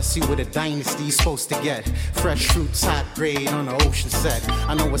 Trying to bless you with a dynasty you're supposed to get. Fresh fruits, hot grade on the ocean set.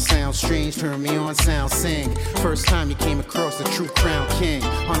 I know it sounds strange, turn me on, sound sing. First time you came across a true crown king.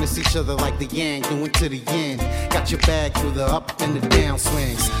 Harness each other like the yang, doing to the yin. Got your bag through the up and the down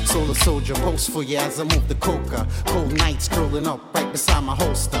swings. Solar soldier, post for you as I move the coca. Cold nights curling up right beside my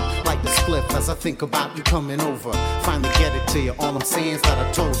holster. Like the spliff as I think about you coming over. Finally get it to you, all I'm saying is that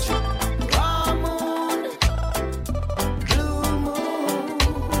I told you.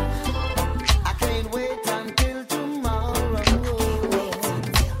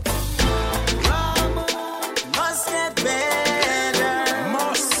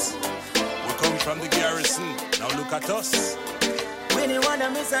 At us. When you wanna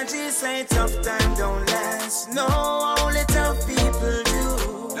miss a G, say tough time don't last. No, only tough people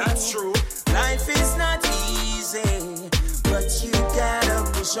do. That's true. Life is not easy, but you gotta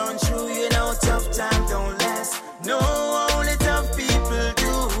push on through. You know, tough time don't last. No, only tough people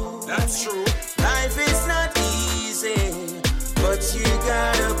do. That's true. Life is not easy, but you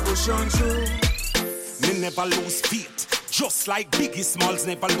gotta push on through. Me never lose faith. Just like Biggie Smalls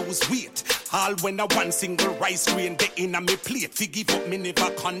never lose weight. All when I one single rice grain they in a me plate. Fi give up me never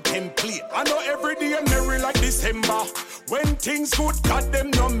contemplate. I know every day merry like December. When things good, God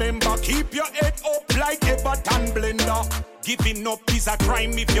them no member. Keep your head up like Everton blender. Giving up is a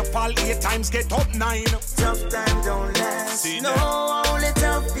crime if you fall 8 times, get up 9. Tough time don't last. See no, that? Only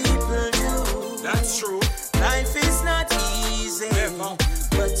tough people do. That's true. Life is not easy. Never.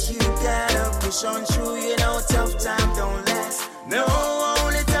 But you gotta push on through, you know, tough time don't last. No,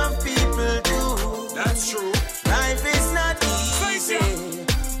 only tough people do. That's true. Life is not easy,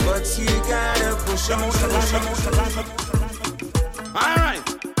 but you gotta push on through. Alright.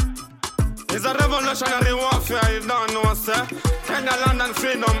 It's a revolutionary warfare, you don't know, sir. Kenya London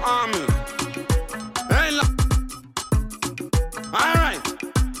Freedom Army. Hey, alright.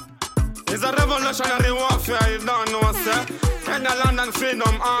 It's a revolutionary warfare, you don't know, sir. Kenya London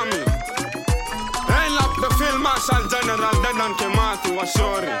Freedom Army. Hey, lock the Field Marshal General Dedan Kimati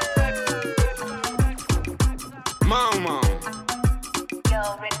Washori. Mau.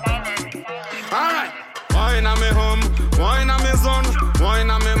 Alright. Wine on me home, wine on me zone, wine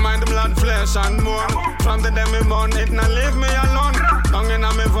on me mind, blood, flesh and bone. From the day me born, it not leave me alone. Down in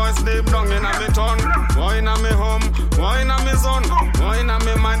me voice, deep down in me tongue. Wine on me home, wine on me zone, wine on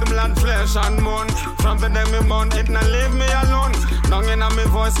me mind, blood, flesh and bone. From the day me born, it not leave me alone. Down in me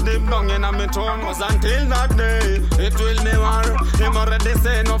voice, deep down in me tongue. Was until that day, it will never. Him already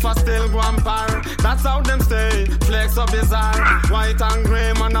say no for still go and par. That's how them stay, flex so bizarre. White and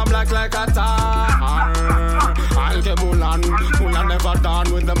grey, man a black like a tar. I'll get Bulan, Bulan never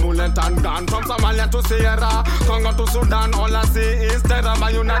done with the bullet and gun. From Somalia to Sierra, Congo to Sudan, all I see is terror,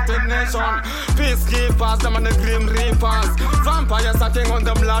 my United Nations. Peacekeepers, them and the Grim Reapers. Vampires acting on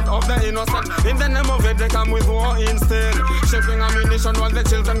the blood of the innocent. In the name of it, they come with war instead. Shipping ammunition while the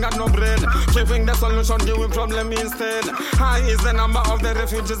children got no bread. Keeping the solution, giving problem instead. High is the number of the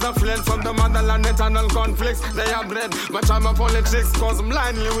refugees that fled from the motherland, eternal conflicts they are bred. But I'm a politics, cause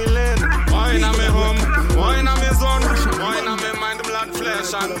blindly we led. Wine on me home, wine on me zone, wine on me mind, blood,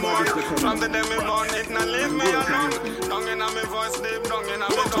 flesh and bone. From the day me born, it not leave me alone. Down in me voice, deep down in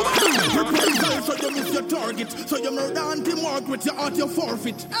me tongue. So you miss your target, so you murder Auntie Margaret, your heart you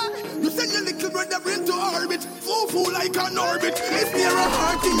forfeit. You send your little brother into orbit, foo like an orbit. Is there a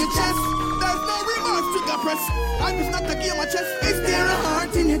heart in your chest? There's no remorse, trigger press. Life is not a game of chess. Is there a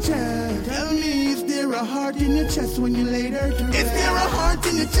heart in your chest? Tell me, is there a heart in your chest when you lay there to rest? Is there a heart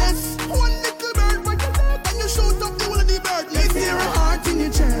in your chest? One little bird by your leg and you shoot up the whole of the bird. Is there a heart in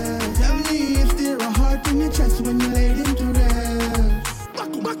your chest? Tell me, is there a heart in your chest when you lay there to rest?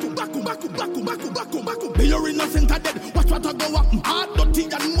 Back. Be your innocent and dead. Watch what I go up. Hard, dirty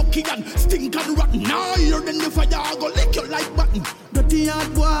and mucky and stink and rotten. Now you're the new fire, I go lick your life button. Dirty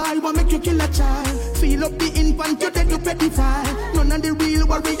hard boy, will make you kill a child. Feel up the infant, you dead, you pedophile. None of the real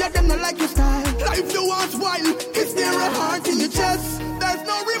warrior, them not like your style. Life you want wild. Is there a heart in your chest? There's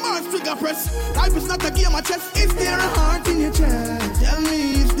no remorse, trigger press. Life is not a game of chess. Is there a heart in your chest? Tell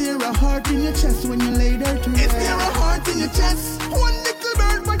me, is there a heart in your chest when you lay there to rest? Is there a heart in your chest? One little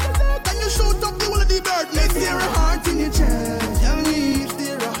bird by your leg and you shoot up the whole of the bird. Is there a heart in your chest? Tell me, is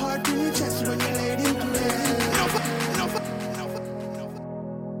there a heart in your chest when you lay there to rest?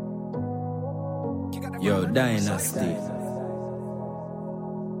 Yo, Dynasty,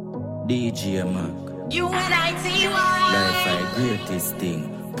 DJ Mac, UNITY. Life I greatest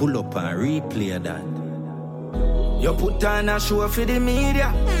thing. Pull up and replay that. You put on a show for the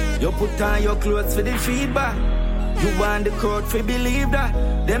media. You put on your clothes for the feedback. You want the crowd to believe that.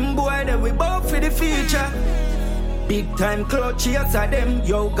 Them boy teacher. Big time clout chase of them.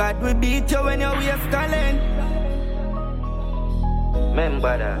 Yo, God will beat you when you waste talent.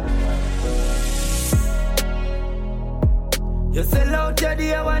 Remember that. You sell out your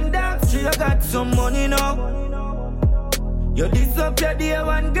day one dance, you got some money now. You diss up your day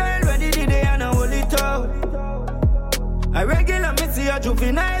one girl, ready the day and I hold it out. I regular me see a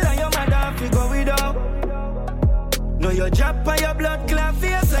juvenile and your mother figure without. No, you drop on your blood clot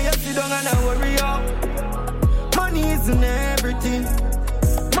face and you sit down and I worry out. Money isn't everything.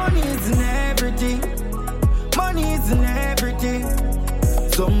 Money isn't everything. Money isn't everything.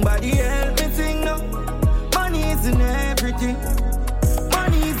 Somebody help me sing now. Money isn't everything.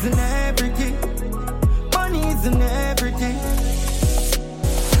 Money isn't everything. Money isn't everything.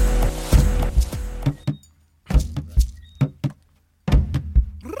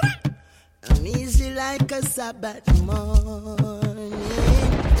 I'm easy like a Sabbath morning.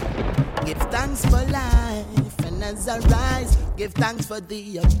 Give thanks for life, and as I rise, give thanks for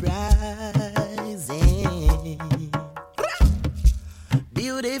the uprising.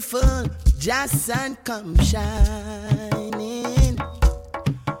 Beautiful, just sun come shining.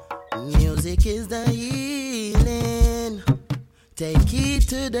 Music is the healing. Take heed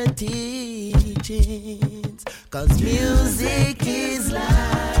to the teachings, 'cause music is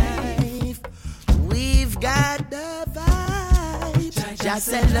life. We've got the vibe. Just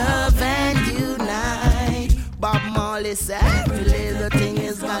say love and unite. Bob Marley said every little thing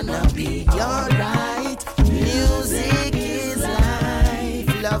is gonna be alright. Music is life.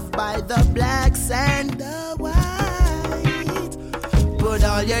 Loved by the blacks and the white. Put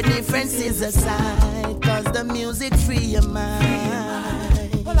all your differences aside, 'cause the music free your mind.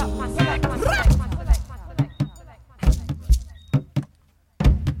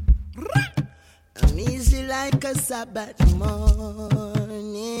 I'm easy like a Sabbath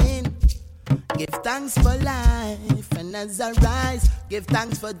morning. Give thanks for life, and as I rise, give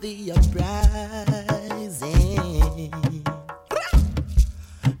thanks for the uprising.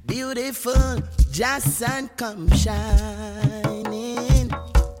 Beautiful, just sun come shining.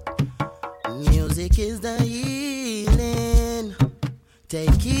 Music is the healing.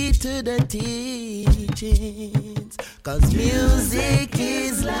 Take heed to the teachings, 'cause music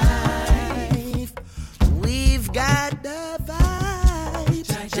is life. We've got the vibe.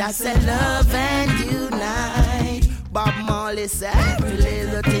 Just say love and unite. Bob Marley said every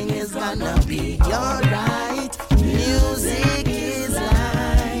little thing is gonna be alright. Music is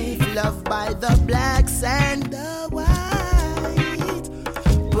life. Loved by the blacks and the white.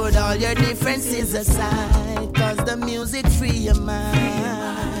 Put all your differences aside, 'cause the music free your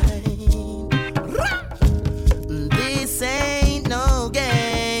mind. This ain't no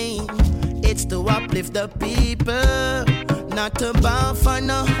game. It's to uplift the people, not to bow for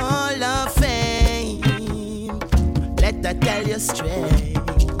no Hall of Fame. Let that tell you straight.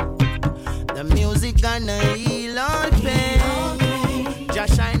 The music gonna heal all pain.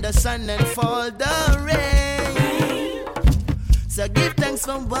 Just shine the sun and fall the rain. So give thanks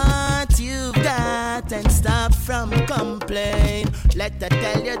for what you've got and stop from complain. Let that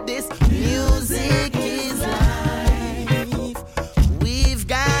tell you this, music is life. We've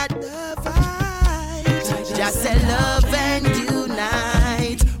got the vibe. Just say love and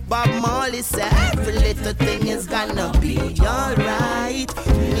unite. Bob Marley said every little thing is gonna be alright.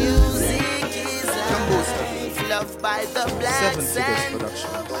 Music is life. Loved by the blacks and the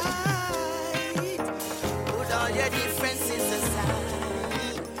white. Put all your differences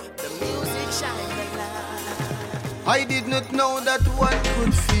aside. The music shine the light. I did not know that one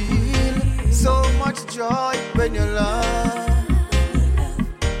could feel so much joy when you love.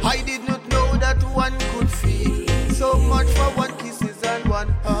 I did not know that one could feel so much for one kisses and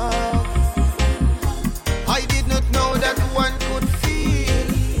one hug. I did not know that one could feel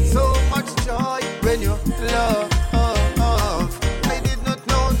so much joy when you love. I did not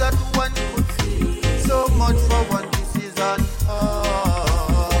know that one could feel so much for one kisses and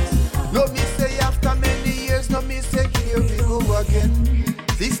hugs. No me say after many years, no me say here we go again.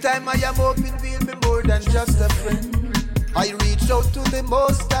 This time I am hoping we'll be more than just a friend. I reach out to the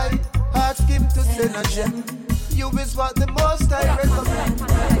Most High, ask him to send a gem. You is what the Most High recommend.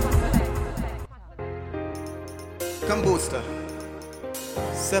 Come Booster,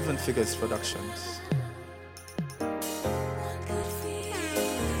 7 Figures Productions.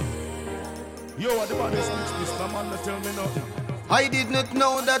 Yo, what the body speaks this, come on, tell me nothing. I did not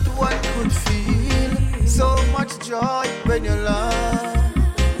know that one could feel so much joy when you love.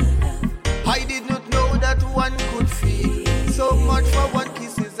 I did not know that one could feel so much for one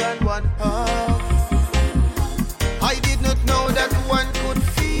kisses and one hug. I did not know that one could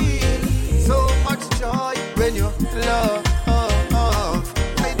feel so much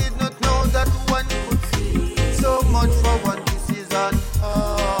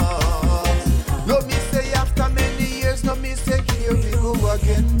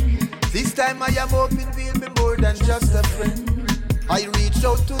again. This time I am hoping we'll be more than just a friend. I reached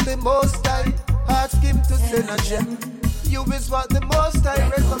out to the Most High, ask him to send a gem. You is what the Most High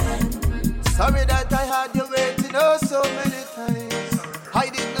recommend. Sorry that I had you waiting oh so many times. I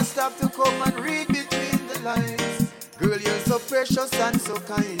didn't stop to come and read between the lines. Girl, you're so precious and so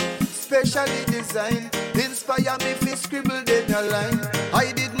kind, specially designed. Inspire me if you scribbled in a line.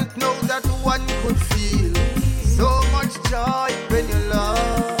 I didn't know that one could feel so much joy when you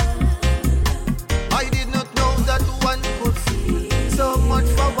love. I did not know that one could feel so much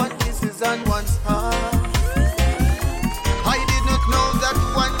for one kisses and one's heart. I did not know that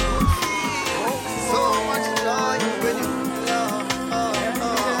one could feel so much joy when you love.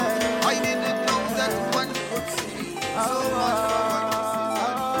 I did not know that one could feel so much for one kisses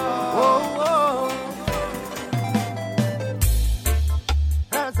and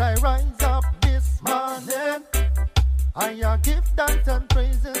As I rise up this morning, I give thanks and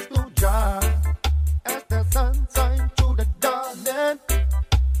praises to Jah. As the sun shines through the dawning,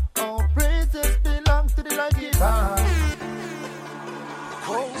 all praises belong to the light giver.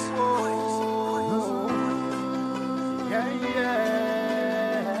 Oh, oh, yeah,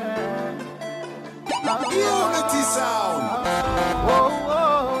 yeah. Unity sound. Oh,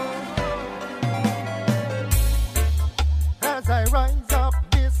 oh. As I rise up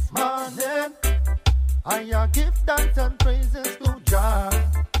this morning, I give thanks and praises to Jah.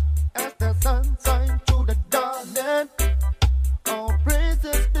 As the sun shines through the dawning, all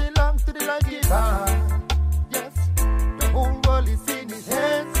praises belong to the light giver. Yes, the whole world is in his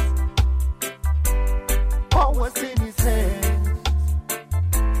hands, power's in his hands.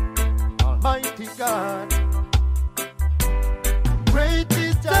 Almighty God, great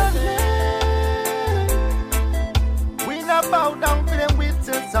is Jah name. We not bow down to them with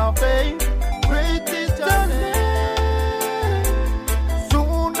sense of faith. Great is Jah name.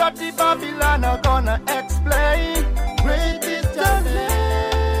 Soon that the Babylon are gonna explain. Great is Jah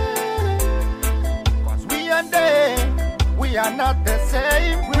name. 'Cause we and they, we are not the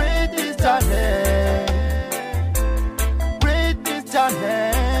same. Great is Jah name. Great is Jah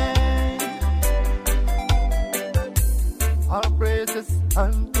name. All praises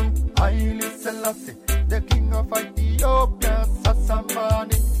unto Haile Selassie, the King of Ethiopia,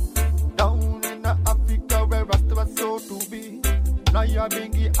 Sasamani. Down in Africa where Rasta was so to be. Naya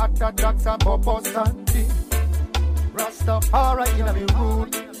Bingi, Atta, Dax, and Bobo Santi. Rastafari in a me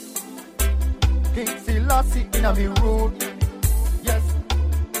root. King Selassie in a me root. Yes,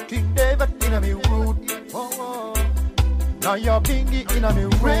 King David in a me root. Oh, oh. Naya Bingi in a me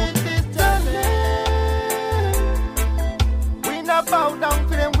root. Great is Jah name. We not bow down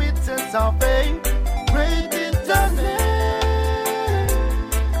to them with sense of faith. Great is Jah name.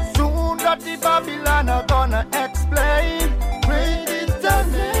 Soon that the Babylon are gonna explain. Great is Jah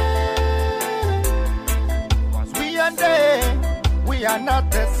name. 'Cause we and they, we are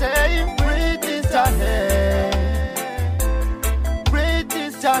not the same. Great is Jah name. Great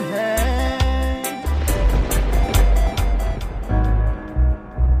is Jah name.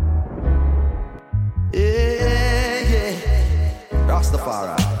 Yeah, yeah.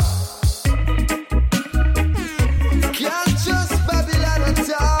 Rastafari. Can't just Babylon at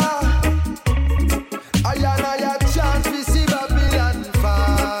all. I a chance we see Babylon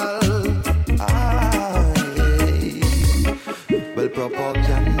fall. Well,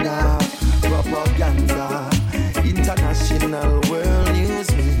 propaganda, international world news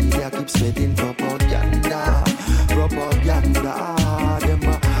media keep spreading propaganda. Them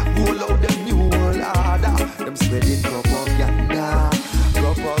roll out them new world order. Them spreading propaganda.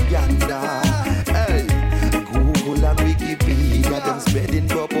 Hey, Google and Wikipedia, them spreading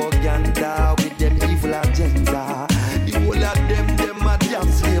propaganda with them evil agenda. The whole of them a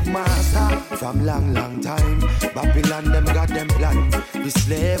damn slave master. From long time, Babylon them got them plan. We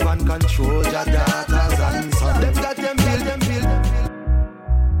slave and control your daughters and sons. Them got them build.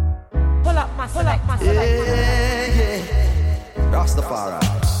 Pull up, master. Yeah. Rastafari.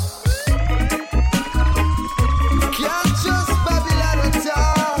 Can't just Babylon at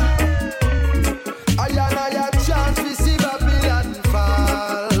all. I a chance we see Babylon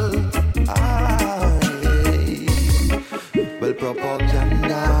fall. Well,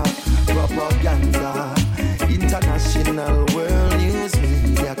 propaganda. International world news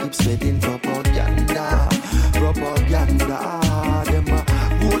media keep spreading propaganda. Them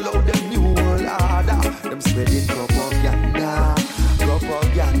roll out them new world order. Them spreading propaganda.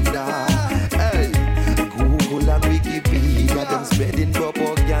 Hey, Google and Wikipedia, them spreading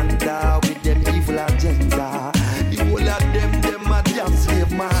propaganda with them evil agenda. The whole of them a damn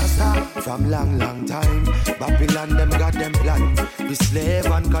slave master. From long time, Babylon them got them plan. We slave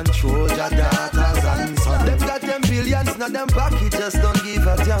and control your daughters and sons. Them got them billions, now them pocket just don't give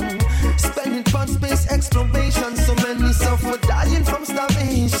a damn. Spending fun space exploration, so many suffer dying from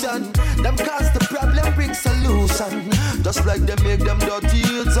starvation. Them cause the problem, bring solution. Just like they make them dirty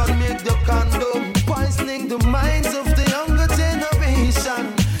youths and make the condom. Poisoning the minds of the younger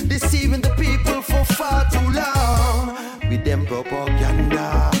generation. Deceiving the people for far too long. With them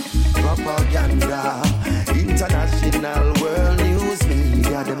propaganda. International world news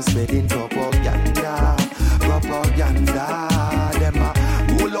media, them spreading propaganda.